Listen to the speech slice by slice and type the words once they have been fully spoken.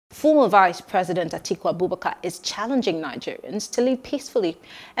Former Vice-President Atiku Abubakar is challenging Nigerians to live peacefully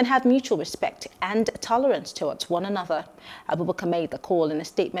and have mutual respect and tolerance towards one another. Abubakar made the call in a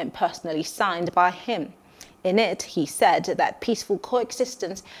statement personally signed by him. In it, he said that peaceful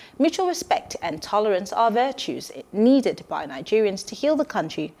coexistence, mutual respect and tolerance are virtues needed by Nigerians to heal the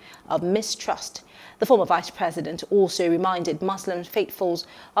country of mistrust. The former vice president also reminded Muslim faithfuls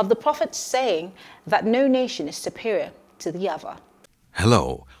of the Prophet's saying that no nation is superior to the other.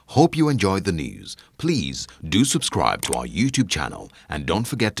 Hello, hope you enjoyed the news. Please do subscribe to our YouTube channel and don't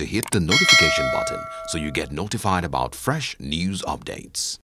forget to hit the notification button so you get notified about fresh news updates.